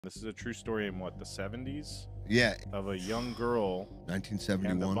This is a true story in what, the 70s? Yeah. Of a young girl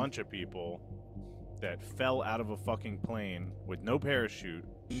 1971. and a bunch of people that fell out of a fucking plane with no parachute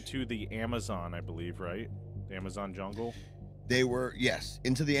into the Amazon, I believe, right? The Amazon jungle. They were, yes,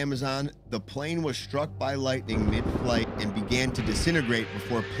 into the Amazon. The plane was struck by lightning mid-flight and began to disintegrate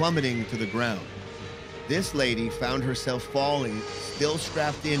before plummeting to the ground. This lady found herself falling, still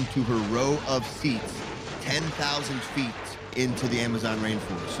strapped into her row of seats, 10,000 feet into the Amazon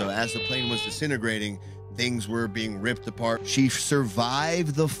rainforest. So as the plane was disintegrating, things were being ripped apart. She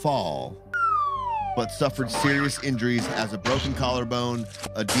survived the fall, but suffered serious injuries as a broken collarbone,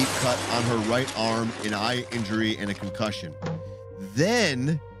 a deep cut on her right arm, an eye injury, and a concussion.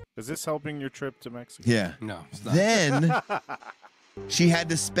 Then... Is this helping your trip to Mexico? Yeah. No, it's not. Then she had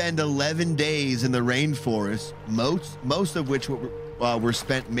to spend 11 days in the rainforest, most of which were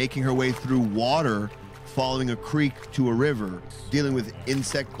spent making her way through water, following a creek to a river, dealing with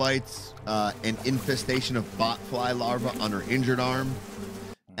insect bites, an infestation of botfly larvae on her injured arm.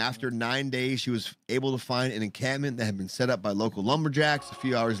 After 9 days, she was able to find an encampment that had been set up by local lumberjacks. A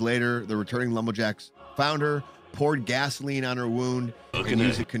few hours later, the returning lumberjacks found her, poured gasoline on her wound, and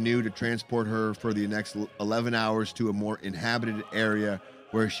used a canoe to transport her for the next 11 hours to a more inhabited area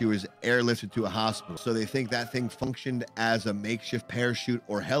where she was airlifted to a hospital. So they think that thing functioned as a makeshift parachute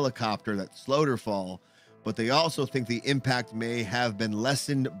or helicopter that slowed her fall, but they also think the impact may have been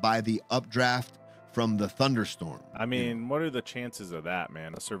lessened by the updraft from the thunderstorm. I mean, what are the chances of that,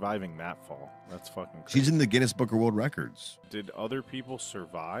 man? Of surviving that fall? That's fucking crazy. She's in the Guinness Book of World Records. Did other people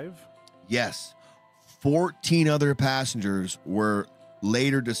survive? Yes. 14 other passengers were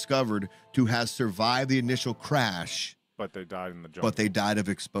later discovered to have survived the initial crash, But they died in the jungle. but they died of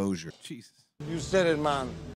exposure. Jesus. You said it, man.